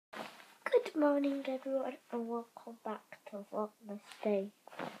Good morning everyone and welcome back to Vlogmas Day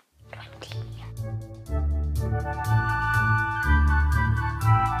 20.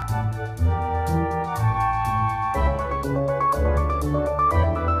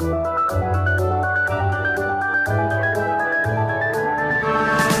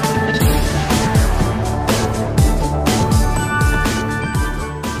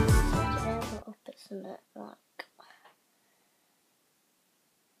 Today I got up at something like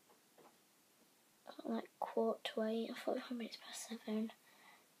 7:15, I thought 5 minutes past 7,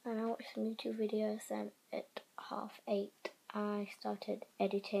 and I watched some YouTube videos. Then at 8:30 I started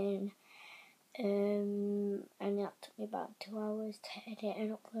editing, and that took me about 2 hours to edit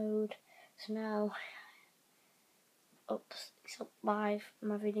and upload. So now it's up live,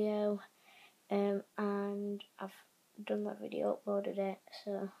 my video, and I've done that video, uploaded it,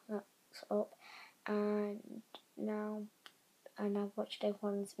 so that's up, and I've watched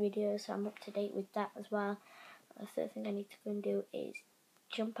everyone's videos, so I'm up to date with that as well. The third thing I need to go and do is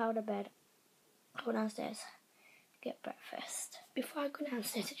jump out of bed, go downstairs, get breakfast. Before I go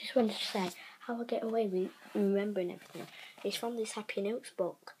downstairs, I just wanted to say how I get away with remembering everything. It's from this Happy Notes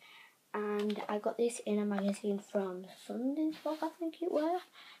book, and I got this in a magazine from Sunday's vlog, I think it was,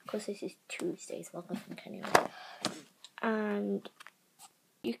 because this is Tuesday's vlog, I think, anyway. And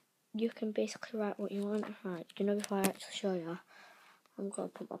you can basically write what you want. Right, you know, before I actually show you, I'm going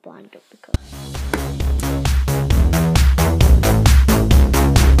to put my blind up because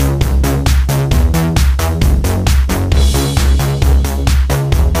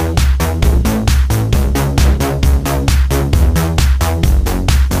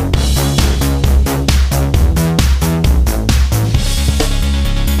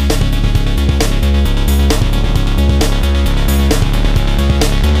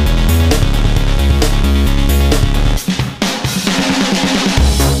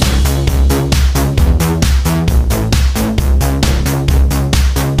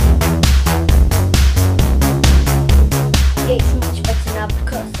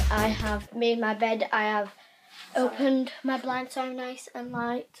made my bed. I have opened my blinds so nice and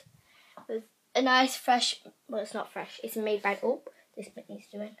light with a nice fresh, well, it's not fresh, it's a made bed up. This bit needs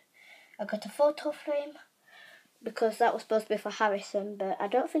doing. I got a photo frame because that was supposed to be for Harrison, but I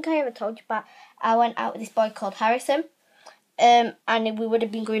don't think I ever told you, but I went out with this boy called Harrison, and we would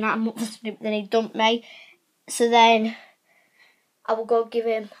have been going out a month, but then he dumped me. So then I will go give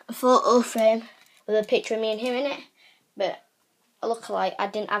him a photo frame with a picture of me and him in it, but luckily I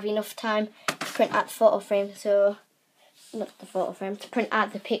didn't have enough time to print out the photo frame, so not the photo frame, to print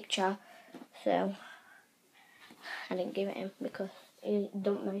out the picture, so I didn't give it him because he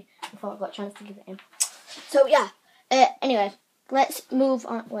dumped me before I got a chance to give it him. So yeah, anyway, let's move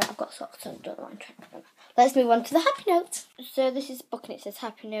on. Wait, I've got socks on, don't know what I'm trying to remember. Let's move on to the Happy Notes. So this is a book and it says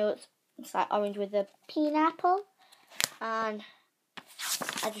Happy Notes. It's like orange with a pineapple, and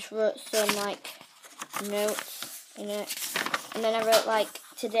I just wrote some like notes in it. And then I wrote like,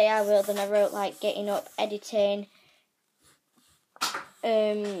 today I wrote, then I wrote like getting up, editing,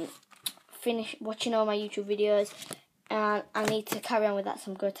 finish watching all my YouTube videos, and I need to carry on with that,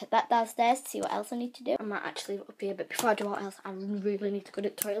 so I'm going to take that downstairs to see what else I need to do. I might actually leave it up here, but before I do what else, I really need to go to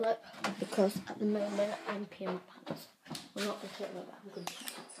the toilet, because at the moment I'm peeing my pants. Well, not completely, but I'm going to pee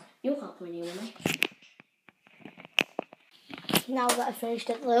my pants. You can't come in here with me. Now that I've finished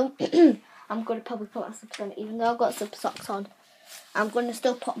it though, I'm going to probably put my slippers on, even though I've got some socks on. I'm going to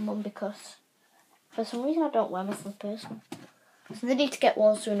still put them on because for some reason I don't wear my slippers. So they need to get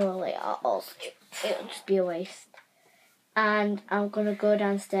one sooner or later, or it'll just be a waste. And I'm going to go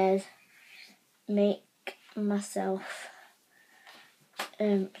downstairs, make myself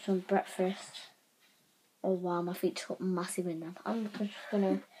some breakfast. Oh wow, my feet look massive in them. I'm just going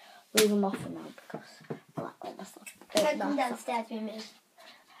to leave them off for now because I like all my stuff. Can I come downstairs with me?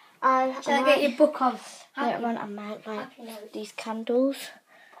 Shall I get your book of later on I might like these candles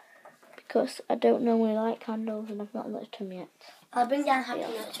because I don't normally like candles and I've not lit them yet. I'll bring down Happy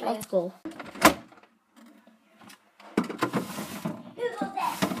Notes for you. Let's go. Who got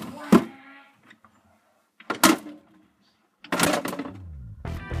that?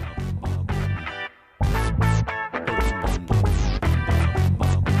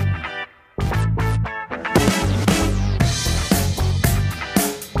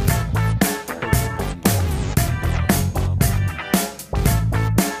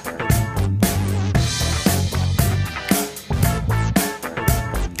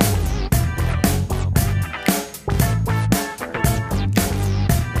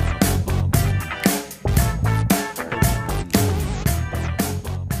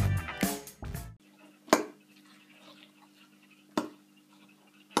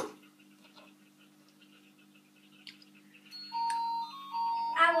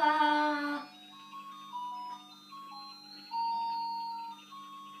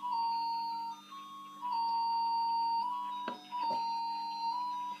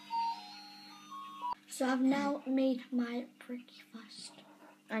 So I've now made my breakfast,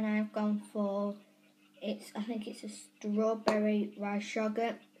 and I've gone for I think it's a strawberry rice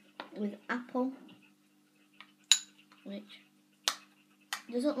yogurt with apple, which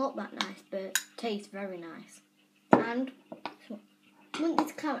doesn't look that nice, but tastes very nice. And so, wouldn't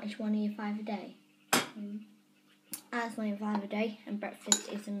this count as 1 of your 5 a day? That's 1 of 5 a day, and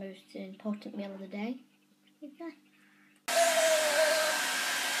breakfast is the most important meal of the day. Okay.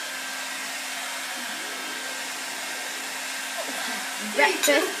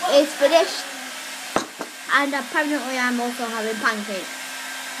 Breakfast is finished, and apparently I'm also having pancakes.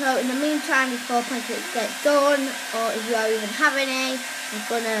 So in the meantime, before pancakes get done, or if you are even having any, I'm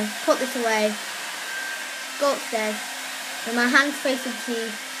gonna put this away, go upstairs, with my hands facing tea,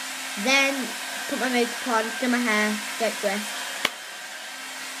 then put my makeup on, do my hair, get dressed.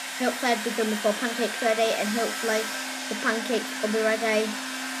 Hopefully I'll be done before pancakes are ready, and hopefully the pancakes will be ready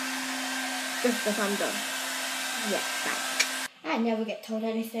just as I'm done. Yeah, thanks. I never get told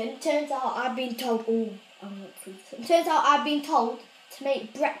anything. Turns out I've been told. Turns out I've been told to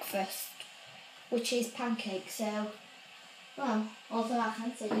make breakfast, which is pancakes. So, well, all that I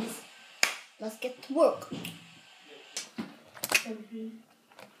can say is, let's get to work.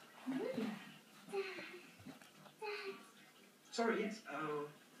 Sorry, yes.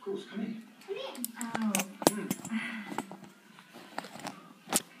 Of course, come in. Come in. Oh.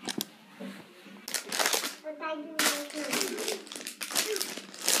 What are you making?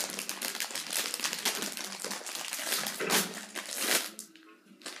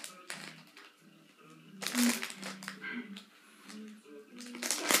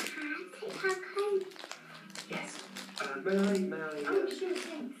 Yes. May I? Oh, sure,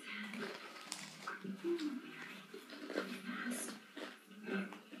 thanks.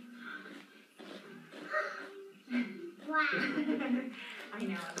 Wow. I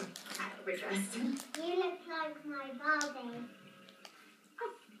know, I'm kind of overdressed. You look like my Barbie.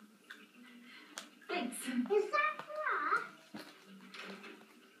 Oh, thanks. Is that for us?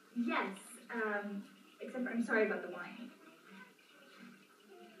 Yes, except for I'm sorry about the wine.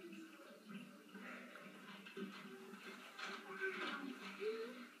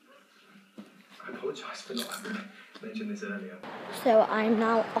 I apologise for not having mentioned this earlier. So I'm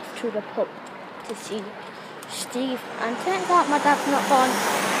now off to the pub to see Steve, and turns out my dad's not gone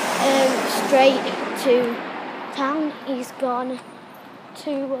straight to town. He's gone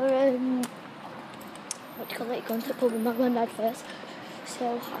to what do you call it? Gone to the pub with my granddad first.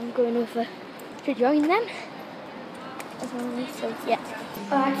 So I'm going over to join them. So yeah.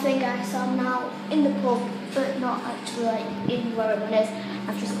 Alright, so guys, so I'm now in the pub, but not actually like in where everyone is.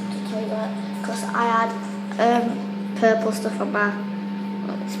 I've just got to the toilet because I had purple stuff on my,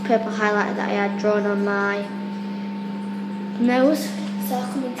 this purple highlighter that I had drawn on my nose. So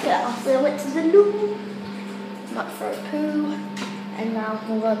I'm coming to get off. So I went to the loo, not for a poo, and now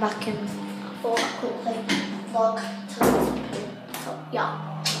I'm going back and I thought I'd quickly vlog till I was a poo. So yeah.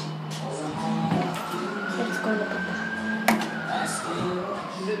 Let's go look at that.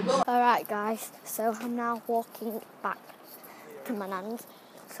 Alright guys, so I'm now walking back to my nan's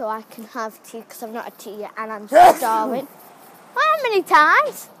so I can have tea because I've not had tea yet and I'm starving. How many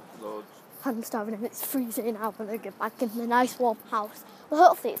times? Loads. I'm starving and it's freezing out when I get back in the nice warm house. Well,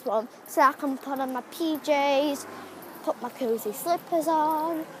 hopefully it's warm so I can put on my PJs, put my cosy slippers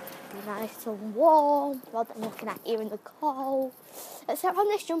on, be nice and warm rather than looking at you in the cold. Except on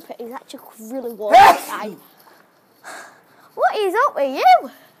this jumper, it's actually really warm outside. What is up with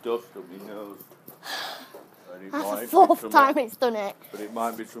you? Dust up my nose. That's the fourth time it's done it. But it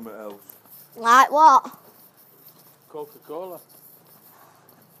might be something else. Like what? Coca-Cola.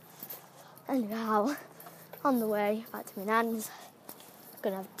 Anyhow, on the way back to my nan's,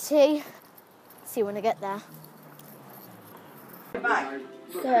 gonna have tea. See you when I get there.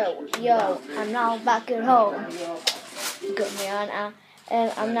 So, yo, I'm now back at home. Got me on now.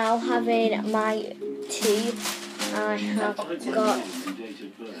 I'm now having my tea. I have got,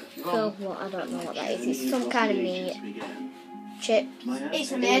 so what, I don't know what that is. It's some kind of meat, chips,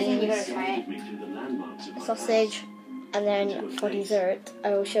 It's amazing, you gotta try it. sausage, and then for dessert, I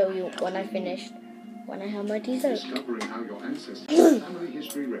will show you when I finish, when I have my dessert. Discovering how your ancestors' family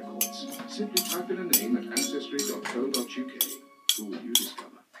history records. Simply type in a name at ancestry.co.uk. Who will you discover?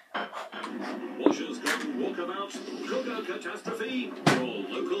 Washers Garden Walkabout, Cooker Catastrophe, your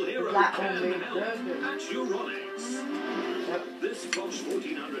local hero can help at Euronics. This Bosch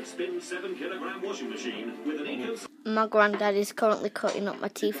 1400 spin 7 kilogram washing machine with an eco... My granddad is currently cutting up my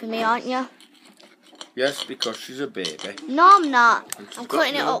teeth for me, aren't you? Yes, because she's a baby. No, I'm not. And she's I'm got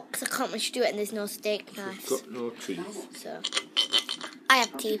cutting it no- up because I can't much do it and there's no steak She's knives. got no teeth. So, I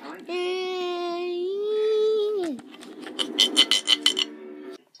have teeth.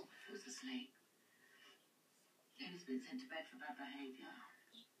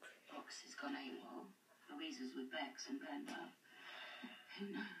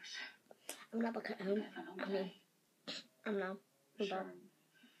 I'm not back at home. I mean, I'm now about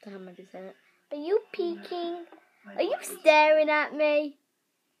to have my dessert. Are you peeking? Are you staring at me?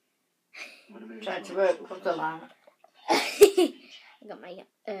 Trying to work for the lamp. I got my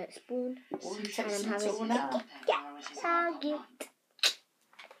spoon. Oh, you And take I'm some having tuna out. target.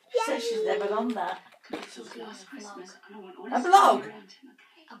 Says she's never done that. A vlog?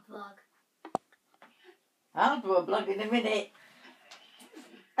 A vlog. I'll do a vlog in a minute.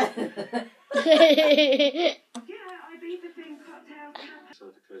 Yeah, I beat the thing, cocktails.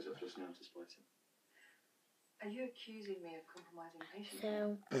 Decided to close up just now to spite him. Are you accusing me of compromising patience?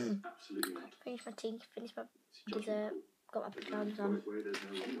 So, Absolutely not. finished my tea, finished my dessert, got my pyjamas on, Way there's no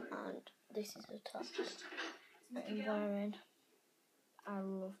wrong way. and this is the top It's just that I'm wearing. I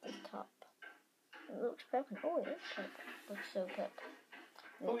love this top. It looks purple. Oh, it is purple. It looks so purple.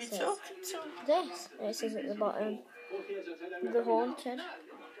 Who are you It says talking to? this, and it says at the bottom, The Haunted.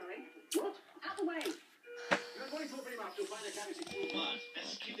 What? Out the way. You're going to open him up to find a cavity too far.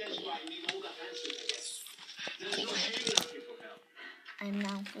 Let's keep this right. We need all that answers, I guess. There's no shame in asking for help. I'm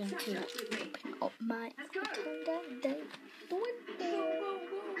now going to open up my window.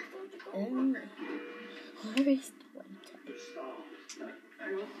 Where is the window?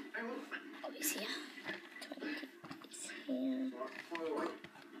 Oh, it's here. 20 is here.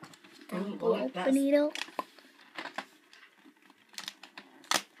 Then we'll open it up.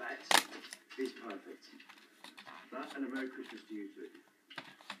 That is perfect. That and a Merry Christmas to you too.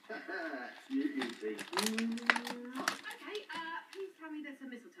 you too. Okay, please tell me there's some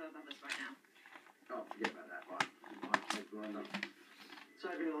mistletoe above us right now. Oh, forget about that, right? Lined up.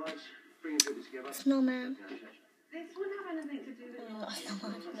 Saving lives, bringing people together. Snowman. This wouldn't have anything to do with Oh,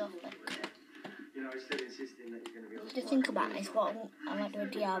 snowman, lovely. You know, he's still insisting that you're going to be on the Just think about this, what I like to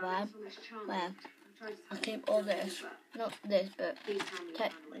do DIY, where I keep all this, not this, but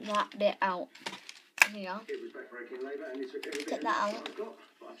take that bit out here, It was backbreaking labour and it took every take bit that of out, I got,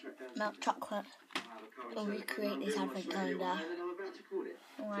 but I tracked down melt chocolate, and recreate this advent calendar. and then I'm about to call it.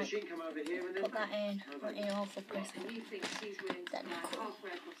 So Alright, she can come over here and then put that in all for Christmas. you think she's willing to Then fly cool. halfway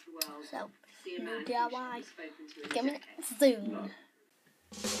across the world So, to see a new man who DIY. she's spoken to in Get me decades? soon.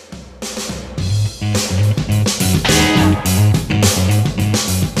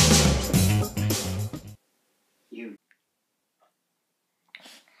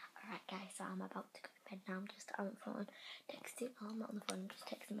 Alright guys, so I'm about to go to bed now. I'm just on the phone texting. Oh, I'm not on the phone, I'm just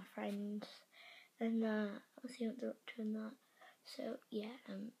texting my friends. And I'll see what they're up to and that. So yeah,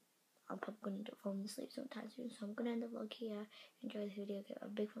 I'm probably going to end up falling asleep sometime soon. So I'm going to end the vlog here. Enjoy the video, give it a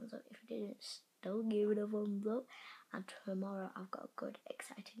big thumbs up. If you didn't, still give it a thumbs up. And tomorrow I've got a good,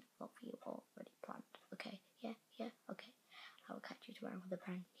 exciting vlog for you already planned. Okay, yeah, okay. I will catch you tomorrow with a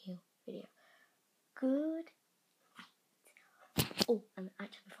brand new video. Good. Oh, and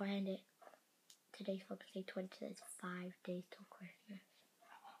actually before I end it, today's vlog is day 20, there's 5 days till Christmas.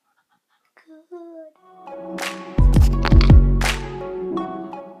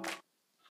 Good.